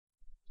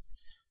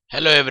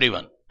Hello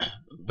everyone,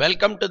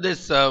 welcome to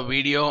this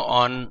video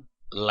on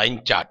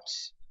line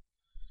charts.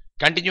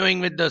 Continuing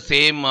with the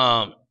same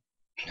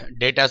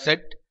data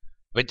set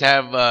which I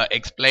have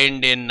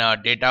explained in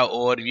data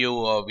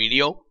overview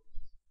video,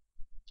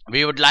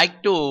 we would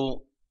like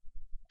to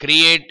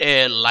create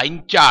a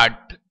line chart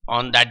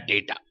on that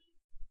data.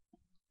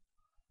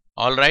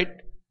 Alright,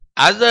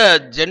 as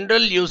a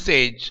general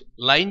usage,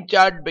 line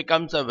chart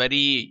becomes a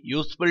very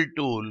useful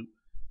tool,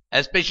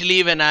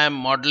 especially when I am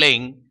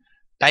modeling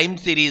time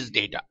series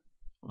data,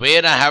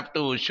 where I have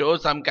to show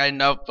some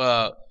kind of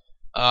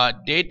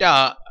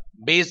data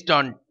based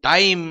on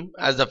time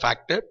as a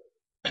factor.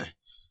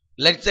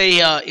 Let's say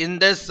in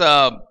this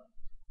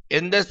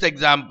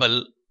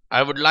example,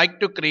 I would like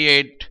to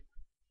create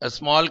a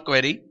small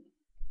query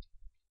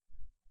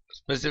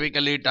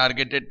specifically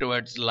targeted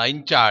towards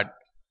line chart.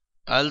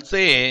 I'll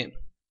say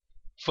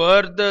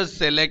for the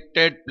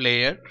selected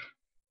player,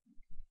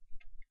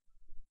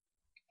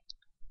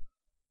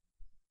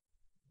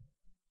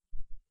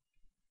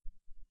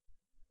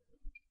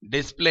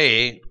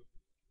 display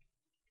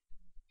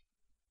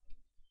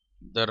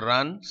the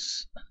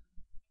runs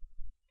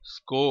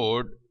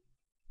scored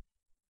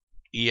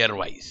year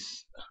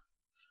wise.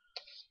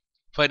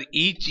 For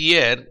each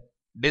year,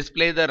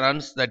 display the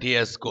runs that he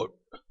has scored.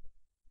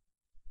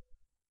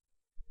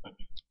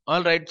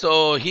 Alright,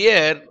 so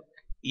here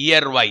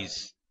year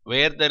wise,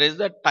 where there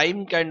is a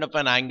time kind of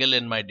an angle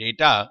in my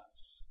data,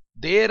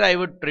 there I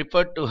would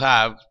prefer to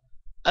have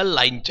a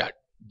line chart.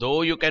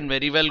 Though you can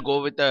very well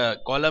go with a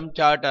column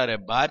chart or a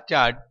bar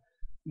chart,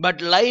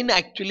 but line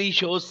actually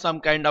shows some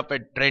kind of a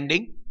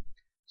trending.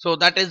 So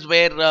that is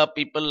where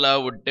people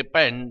would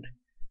turn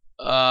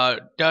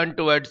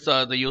towards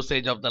the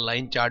usage of the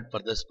line chart for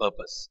this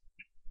purpose.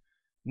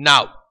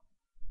 Now,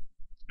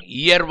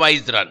 year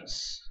wise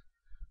runs.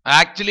 I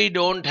actually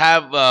don't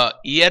have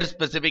year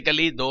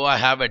specifically, though I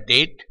have a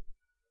date.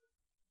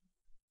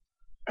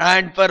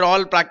 And for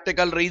all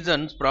practical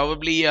reasons,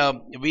 probably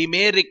we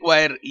may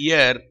require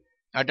year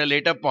at a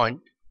later point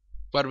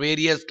for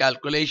various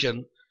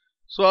calculations.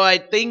 So I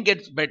think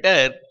it's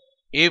better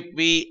if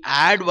we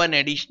add one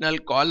additional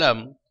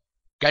column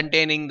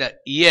containing the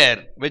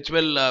year, which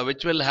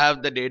will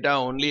have the data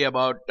only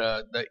about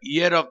the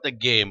year of the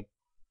game,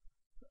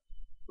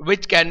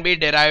 which can be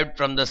derived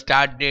from the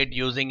start date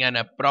using an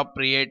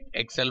appropriate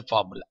Excel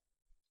formula.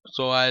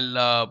 So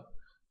I'll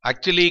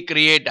actually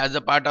create, as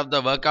a part of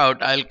the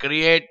workout, I'll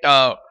create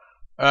a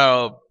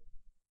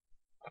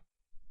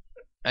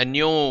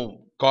new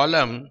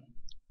column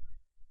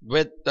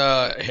with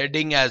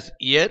heading as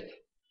year,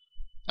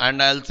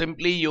 and I'll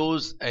simply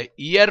use a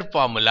year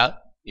formula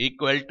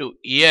equal to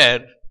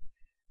year,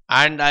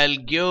 and I'll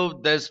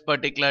give this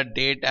particular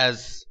date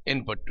as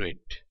input to it.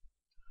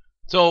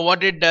 So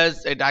what it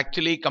does, it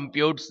actually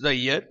computes the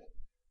year,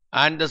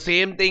 and the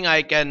same thing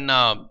I can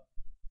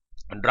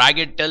drag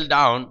it till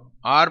down,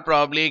 or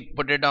probably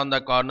put it on the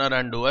corner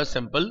and do a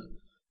simple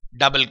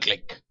double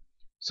click.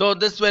 So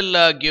this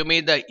will give me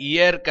the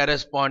year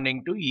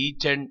corresponding to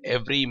each and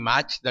every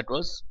match that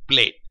was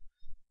played.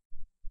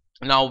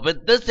 Now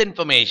with this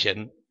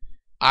information,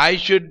 I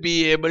should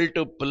be able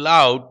to pull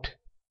out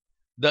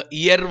the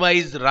year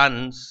wise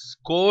runs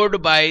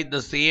scored by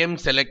the same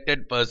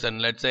selected person.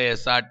 Let's say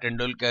S.R.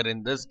 Tendulkar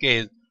in this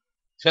case,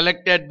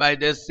 selected by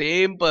the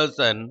same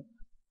person,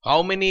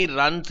 how many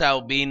runs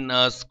have been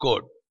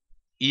scored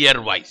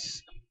year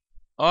wise.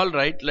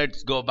 Alright,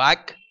 let's go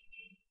back.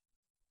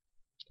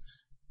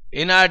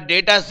 In our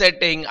data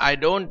setting, I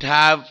don't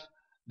have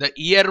the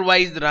year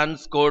wise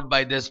runs scored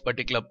by this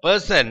particular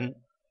person.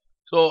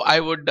 So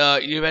I would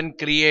even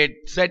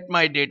set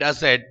my data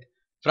set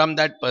from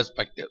that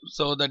perspective.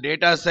 So the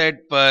data set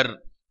for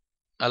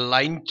a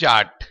line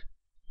chart,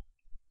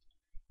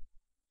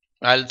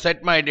 I'll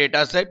set my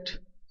data set.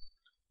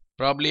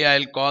 Probably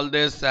I'll call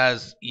this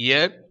as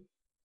year,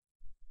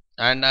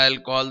 and I'll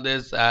call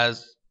this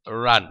as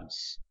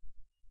runs.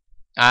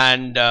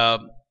 And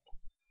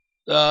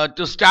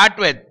to start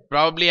with,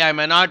 probably I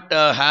may not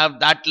have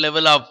that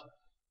level of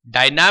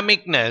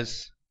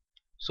dynamicness.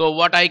 So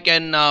what I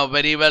can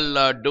very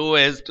well do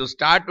is, to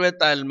start with,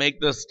 I'll make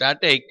this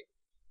static.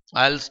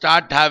 I'll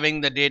start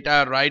having the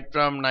data right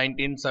from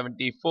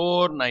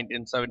 1974,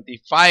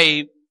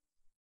 1975,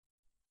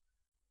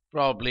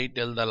 probably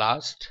till the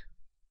last.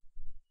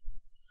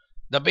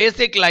 The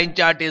basic line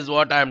chart is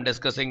what I am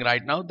discussing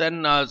right now.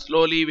 Then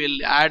slowly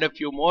we'll add a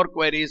few more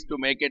queries to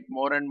make it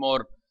more and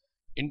more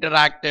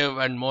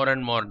interactive and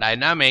more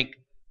dynamic.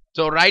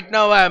 So right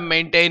now I am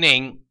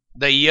maintaining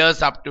the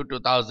years up to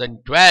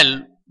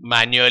 2012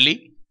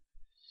 manually,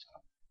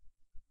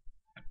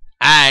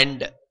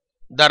 and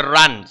the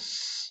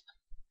runs,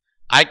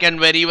 I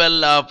can very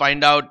well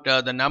find out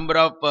the number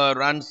of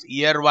runs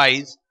year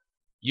wise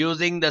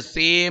using the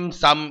same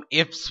sum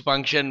ifs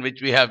function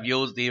which we have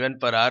used even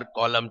for our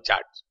column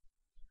charts.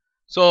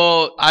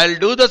 So I'll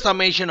do the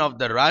summation of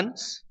the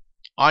runs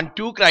on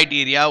two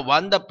criteria.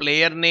 One, the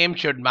player name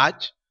should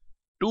match.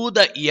 Two,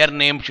 the year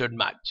name should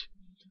match.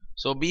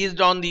 So based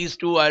on these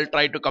two, I'll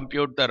try to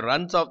compute the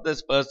runs of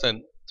this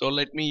person. So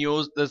let me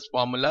use this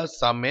formula,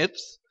 sum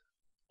ifs,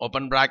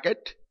 open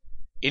bracket.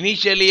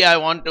 Initially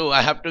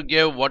I have to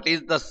give what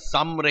is the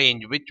sum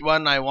range, which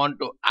one I want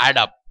to add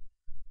up.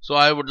 So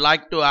I would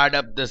like to add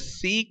up the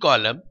C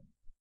column,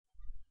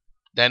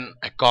 then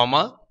a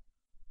comma.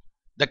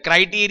 The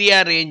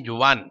criteria range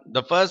 1.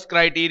 The first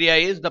criteria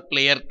is the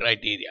player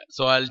criteria.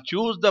 So I'll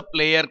choose the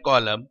player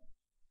column,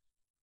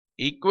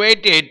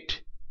 equate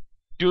it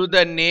to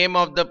the name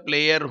of the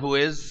player who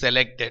is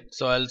selected.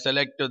 So I'll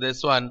select to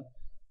this one,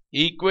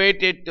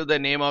 equate it to the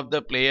name of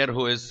the player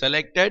who is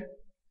selected.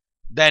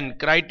 Then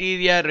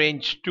criteria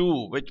range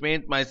 2, which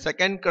means my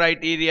second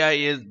criteria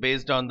is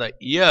based on the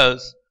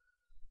years.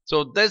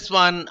 So this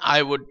one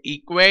I would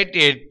equate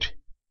it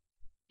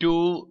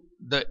to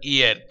the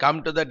year.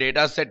 Come to the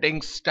data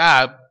settings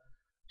tab,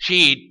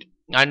 sheet,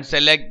 and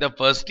select the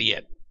first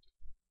year.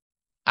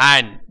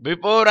 And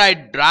before I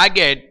drag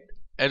it,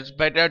 it's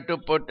better to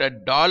put a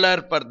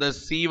dollar for the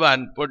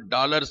C1, put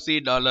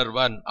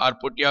 $C$1, or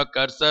put your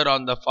cursor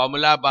on the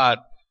formula bar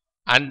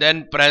and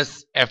then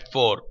press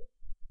F4.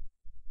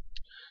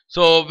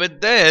 So with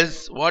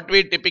this, what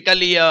we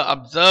typically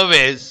observe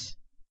is,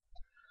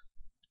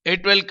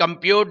 it will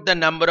compute the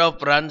number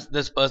of runs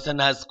this person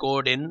has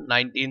scored in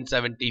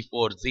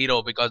 1974,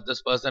 0, because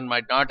this person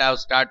might not have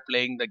started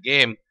playing the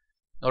game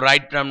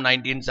right from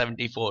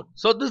 1974.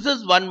 So this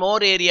is one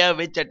more area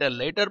which at a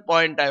later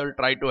point I will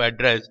try to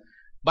address.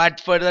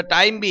 But for the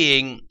time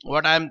being,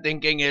 what I am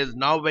thinking is,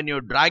 now when you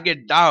drag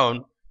it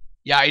down,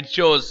 yeah, it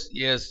shows,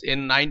 yes,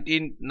 in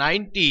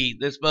 1990,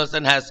 this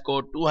person has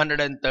scored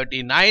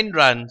 239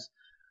 runs,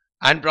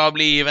 and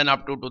probably even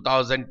up to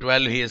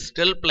 2012, he is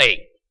still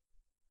playing.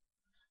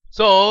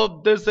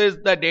 So this is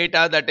the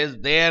data that is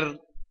there.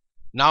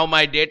 Now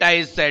my data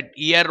is set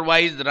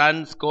year-wise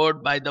runs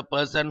scored by the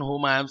person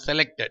whom I have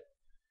selected.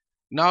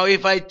 Now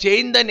if I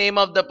change the name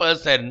of the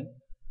person,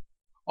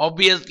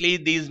 obviously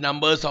these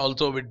numbers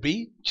also would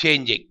be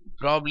changing.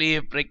 Probably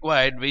if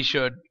required, we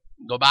should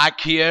go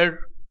back here,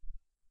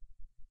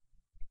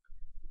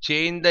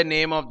 change the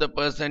name of the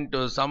person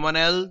to someone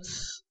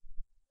else.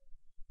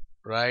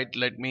 Right,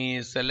 let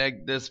me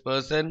select this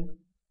person.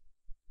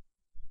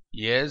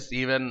 Yes,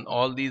 even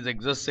all these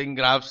existing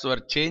graphs were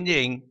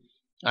changing,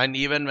 and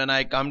even when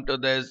I come to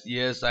this,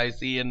 yes, I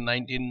see in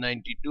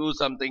 1992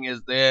 something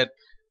is there,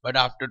 but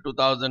after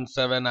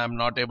 2007 I'm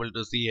not able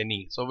to see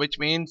any. So which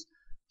means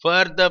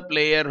for the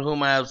player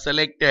whom I have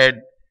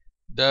selected,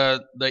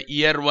 the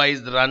year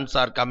wise runs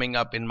are coming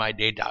up in my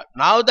data.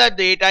 Now that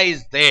data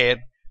is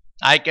there,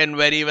 I can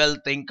very well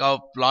think of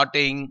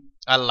plotting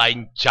a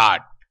line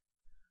chart.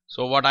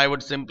 So what I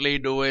would simply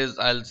do is,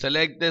 I'll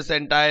select this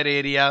entire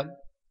area.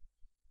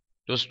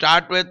 To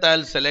start with,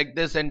 I'll select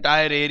this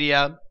entire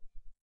area,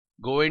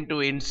 go into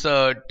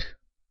insert,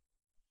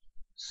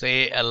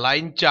 say a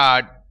line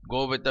chart,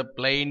 go with a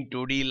plain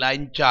 2D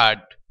line chart.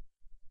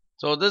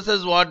 So this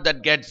is what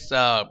that gets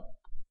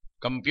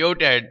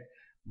computed.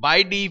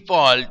 By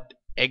default,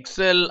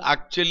 Excel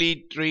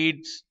actually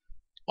treats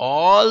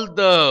all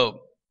the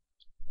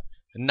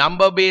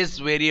number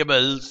based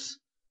variables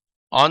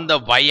on the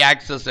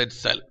y-axis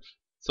itself.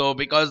 So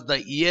because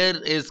the year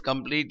is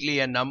completely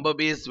a number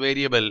based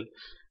variable,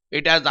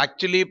 it has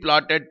actually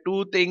plotted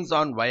two things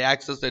on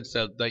y-axis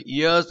itself, the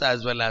years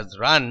as well as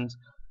runs,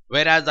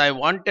 whereas I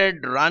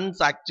wanted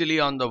runs actually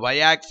on the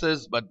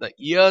y-axis, but the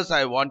years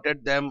I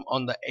wanted them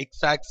on the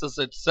x-axis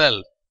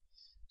itself.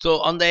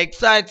 So on the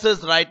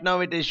x-axis right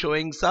now it is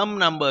showing some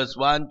numbers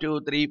 1,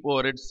 2, 3,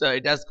 4.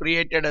 It has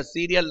created a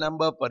serial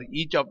number for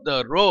each of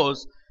the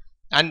rows,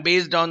 and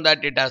based on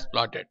that it has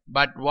plotted.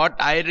 But what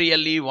I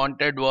really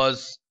wanted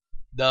was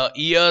the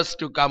years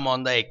to come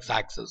on the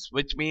x-axis,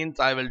 which means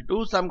I will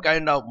do some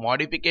kind of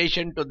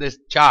modification to this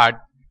chart.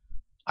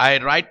 I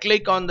right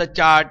click on the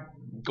chart,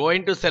 go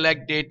into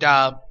select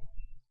data.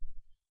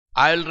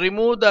 I will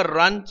remove the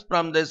runs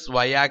from this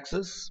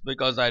y-axis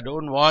because I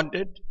don't want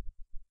it.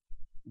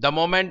 The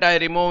moment I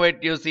remove it,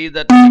 you see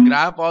that the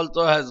graph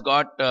also has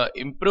got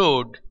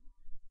improved,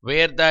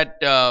 where that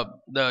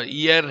the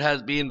year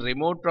has been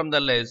removed from the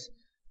list.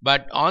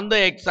 But on the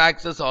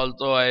x-axis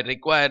also I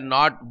require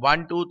not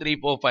 1, 2, 3,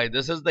 4, 5.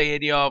 This is the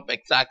area of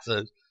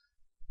x-axis.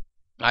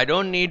 I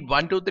don't need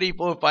 1, 2, 3,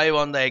 4, 5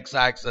 on the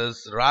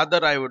x-axis.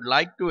 Rather, I would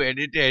like to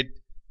edit it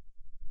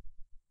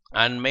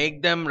and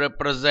make them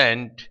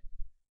represent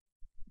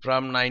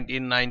from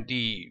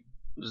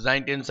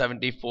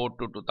 1974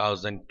 to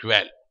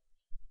 2012.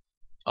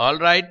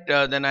 Alright,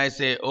 then I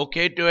say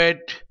OK to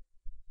it.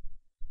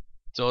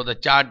 So the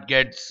chart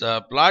gets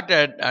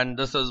plotted, and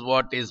this is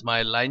what is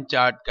my line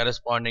chart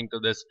corresponding to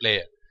this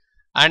player.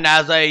 And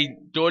as I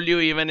told you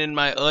even in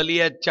my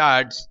earlier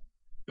charts,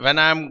 when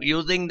I'm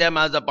using them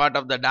as a part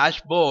of the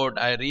dashboard,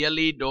 I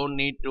really don't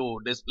need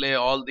to display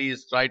all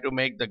these, try to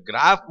make the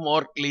graph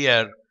more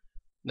clear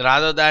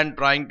rather than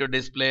trying to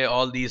display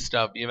all these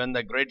stuff. Even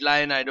the grid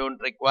line I don't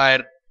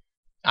require,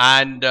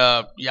 and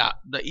yeah,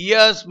 the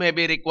years may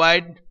be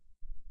required.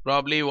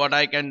 Probably what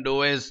I can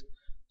do is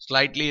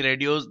slightly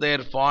reduce their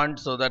font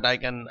so that I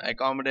can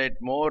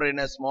accommodate more in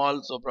a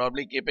small. So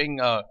probably keeping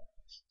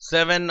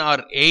 7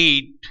 or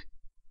 8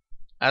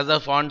 as a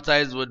font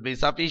size would be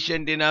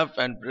sufficient enough,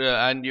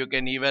 and you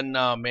can even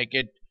make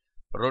it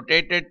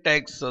rotated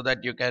text so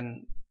that you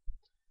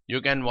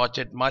can watch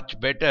it much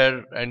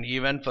better. And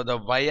even for the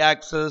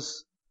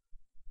y-axis,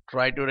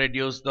 try to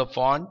reduce the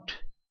font.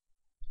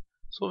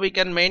 So we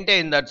can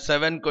maintain that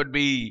 7 could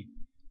be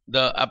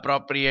the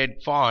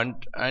appropriate font,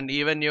 and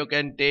even you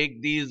can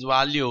take these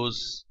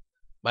values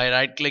by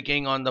right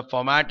clicking on the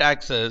format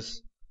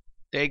axis,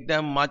 take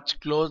them much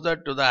closer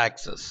to the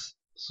axis.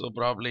 So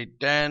probably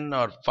 10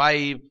 or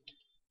 5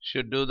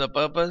 should do the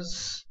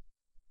purpose.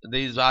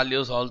 These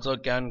values also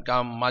can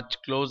come much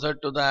closer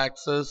to the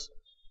axis,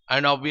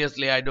 and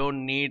obviously I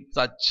don't need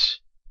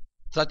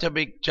such a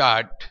big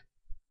chart,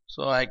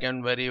 so I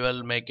can very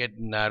well make it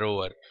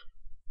narrower.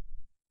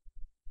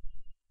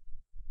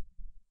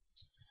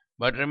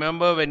 But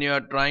remember, when you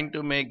are trying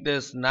to make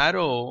this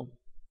narrow,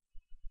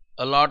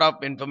 a lot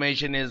of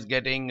information is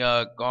getting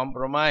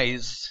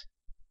compromised,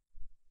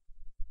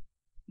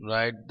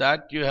 right?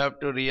 That you have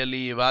to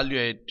really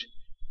evaluate.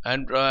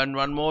 And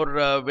one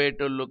more way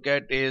to look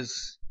at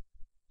is,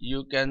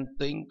 you can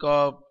think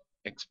of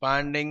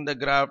expanding the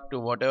graph to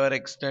whatever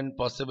extent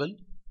possible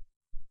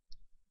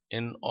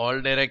in all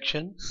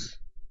directions,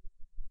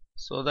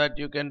 so that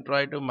you can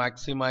try to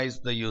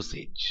maximize the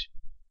usage.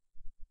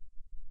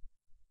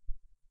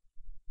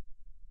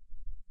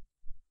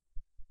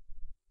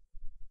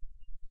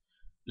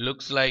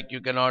 Looks like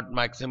you cannot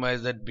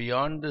maximize it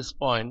beyond this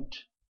point,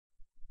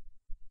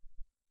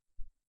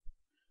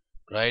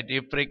 right?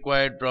 If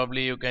required,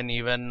 probably you can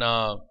even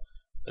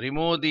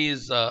remove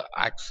these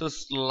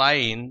axis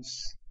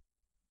lines.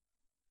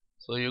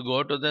 So you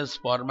go to this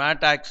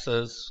format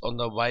axis on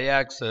the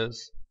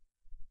y-axis,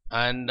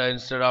 and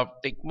instead of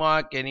tick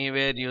mark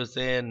anywhere, you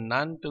say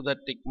none to the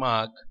tick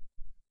mark,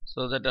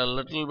 so that a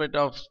little bit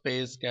of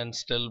space can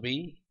still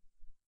be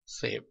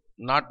saved,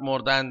 not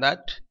more than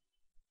that.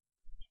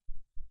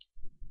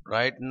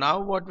 Right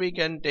now what we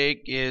can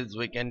take is,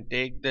 we can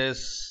take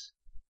this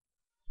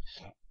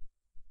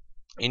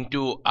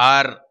into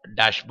our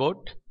dashboard.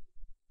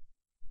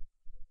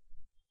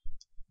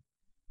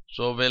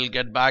 So we'll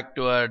get back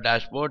to our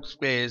dashboard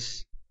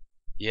space.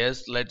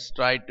 Yes, let's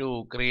try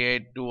to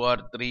create 2 or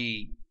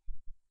 3.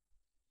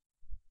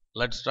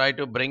 Let's try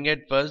to bring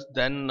it first,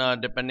 then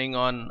depending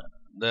on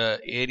the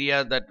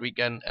area that we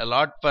can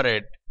allot for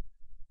it,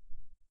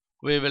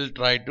 we will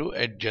try to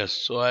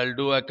adjust. So I'll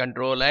do a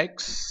Control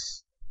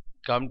X,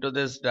 come to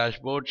this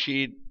dashboard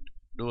sheet,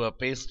 do a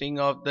pasting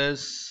of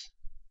this.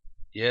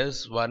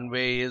 Yes, one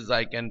way is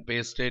I can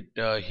paste it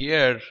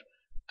here.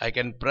 I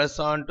can press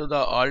on to the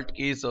Alt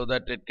key so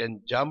that it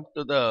can jump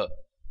to the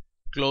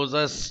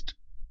closest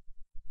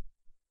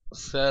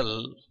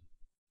cell.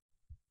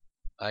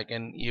 I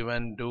can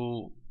even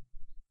do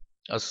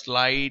a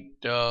slight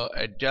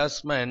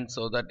adjustment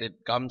so that it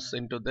comes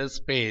into this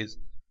space.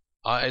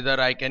 Either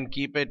I can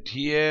keep it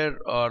here,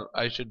 or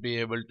I should be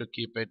able to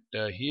keep it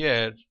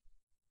here,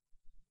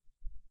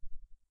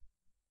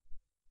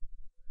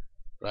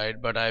 right?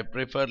 But I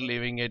prefer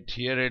leaving it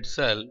here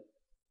itself.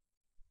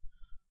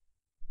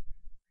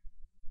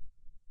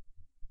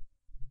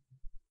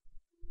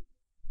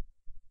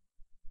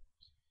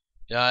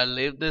 Yeah, I'll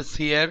leave this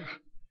here,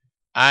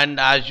 and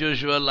as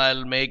usual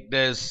I'll make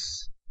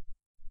this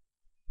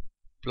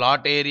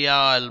plot area,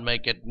 I'll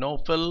make it no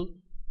fill,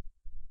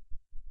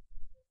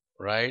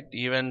 right?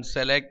 Even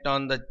select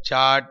on the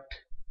chart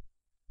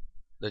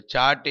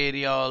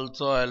area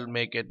also, I'll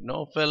make it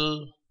no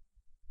fill,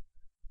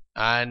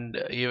 and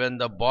even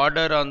the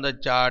border on the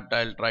chart,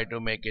 I'll try to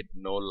make it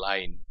no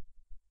line,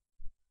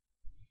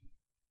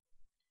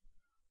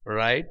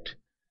 right?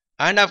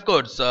 And of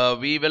course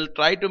we will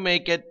try to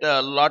make it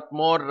a lot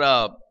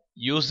more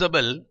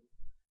usable.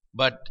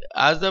 But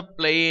as a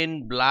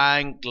plain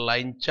blank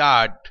line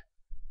chart,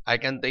 I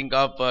can think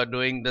of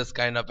doing this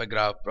kind of a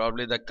graph.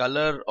 Probably the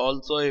color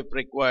also, if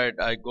required,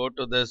 I go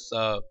to this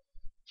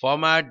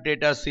format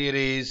data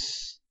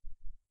series,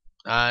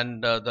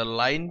 and the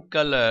line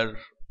color,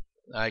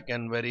 I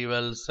can very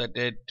well set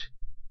it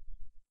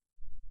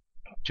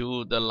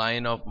to the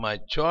line of my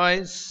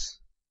choice.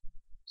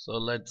 So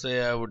let's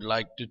say I would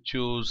like to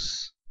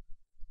choose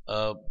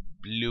a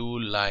blue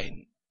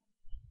line.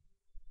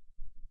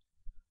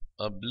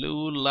 A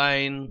blue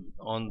line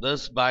on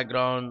this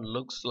background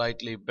looks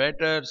slightly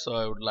better, so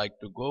I would like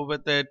to go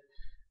with it.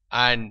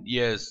 And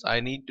yes,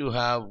 I need to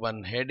have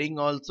one heading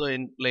also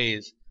in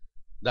place.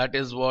 That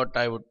is what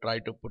I would try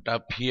to put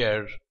up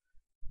here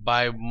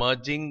by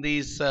merging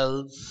these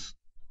cells,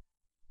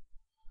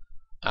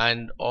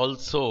 and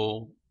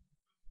also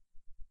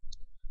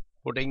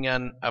putting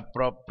an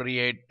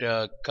appropriate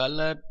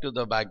color to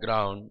the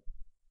background.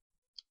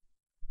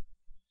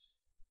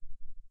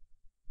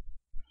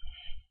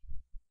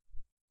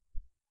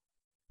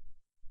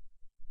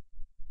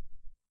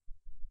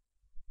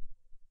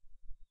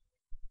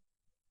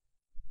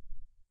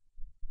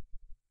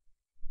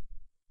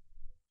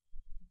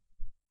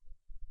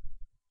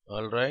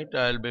 Alright,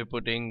 I'll be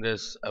putting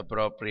this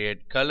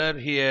appropriate color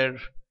here,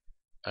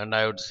 and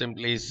I would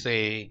simply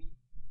say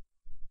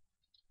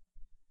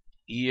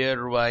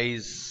year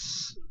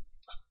wise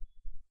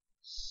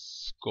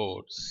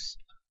codes.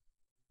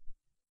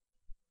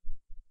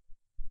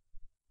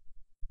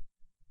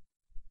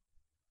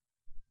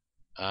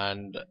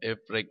 And if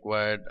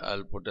required,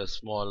 I'll put a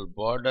small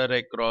border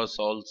across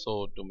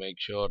also to make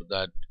sure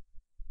that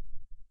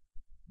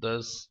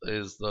this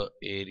is the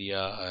area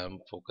I am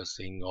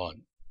focusing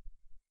on.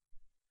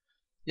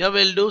 Yeah,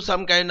 we'll do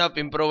some kind of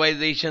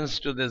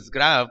improvisations to this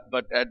graph,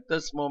 but at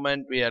this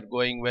moment we are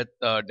going with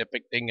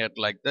depicting it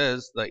like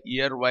this, the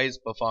year-wise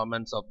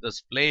performance of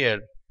this player.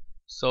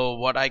 So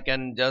what I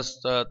can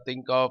just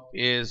think of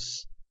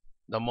is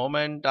the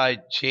moment I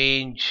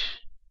change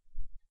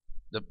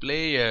the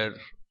player,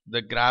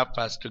 the graph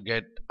has to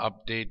get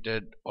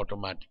updated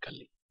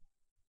automatically.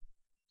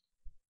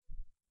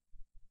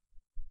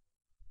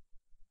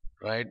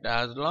 Right?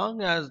 As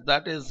long as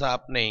that is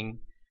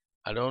happening,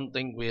 I don't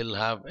think we'll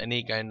have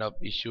any kind of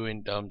issue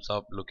in terms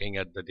of looking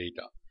at the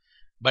data.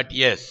 But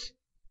yes,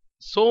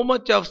 so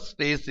much of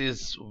space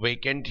is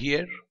vacant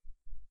here,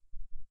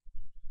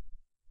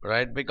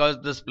 right?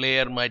 Because this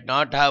player might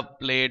not have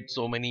played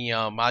so many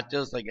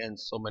matches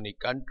against so many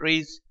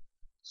countries.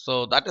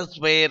 So that is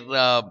where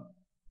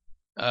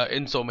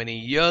in so many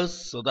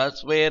years. So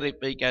that's where if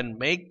we can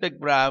make the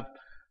graph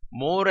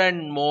more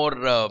and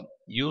more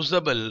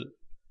usable,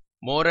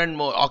 more and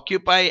more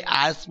occupy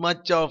as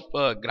much of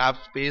graph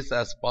space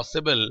as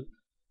possible,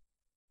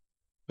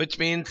 which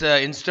means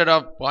instead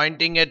of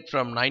pointing it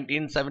from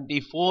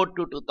 1974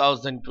 to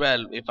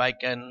 2012, if I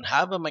can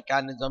have a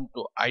mechanism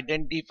to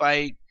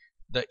identify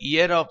the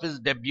year of his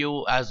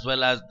debut as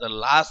well as the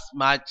last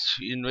match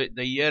in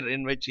the year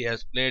in which he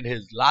has played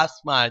his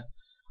last match,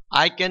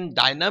 I can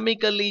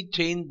dynamically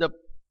change the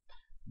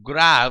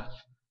graph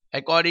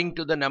according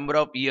to the number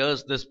of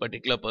years this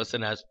particular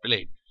person has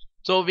played.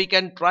 So we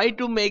can try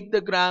to make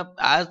the graph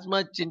as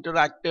much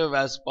interactive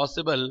as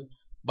possible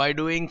by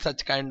doing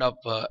such kind of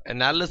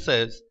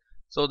analysis.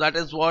 So that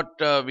is what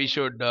we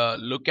should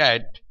look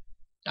at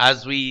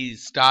as we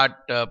start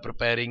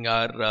preparing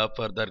our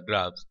further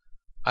graphs.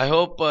 I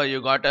hope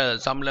you got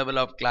some level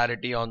of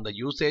clarity on the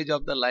usage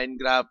of the line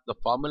graph, the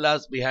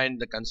formulas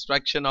behind the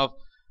construction of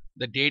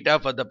the data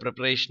for the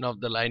preparation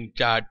of the line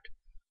chart,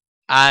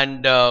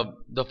 and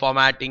the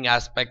formatting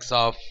aspects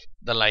of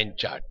the line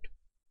chart.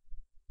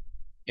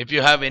 If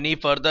you have any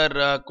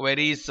further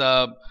queries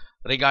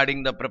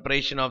regarding the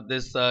preparation of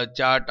this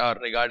chart or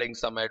regarding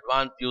some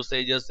advanced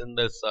usages in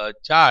this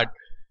chart,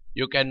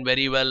 you can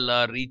very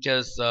well reach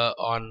us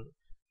on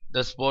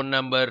this phone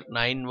number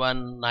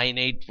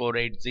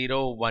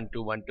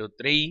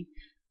 919848012123,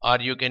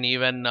 or you can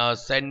even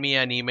send me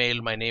an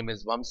email. My name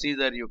is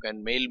Vamsidhar. You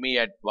can mail me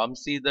at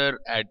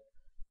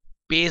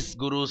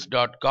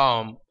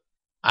vamsidhar@pacegurus.com,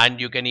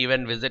 and you can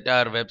even visit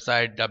our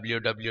website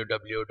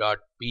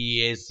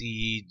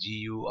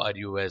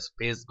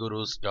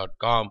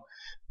www.pacegurus.com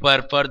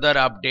for further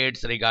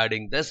updates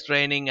regarding this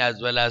training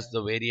as well as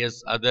the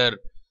various other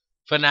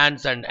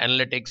finance and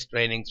analytics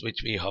trainings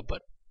which we offer.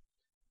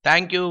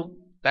 Thank you.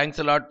 Thanks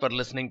a lot for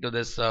listening to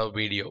this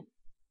video.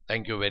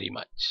 Thank you very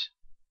much.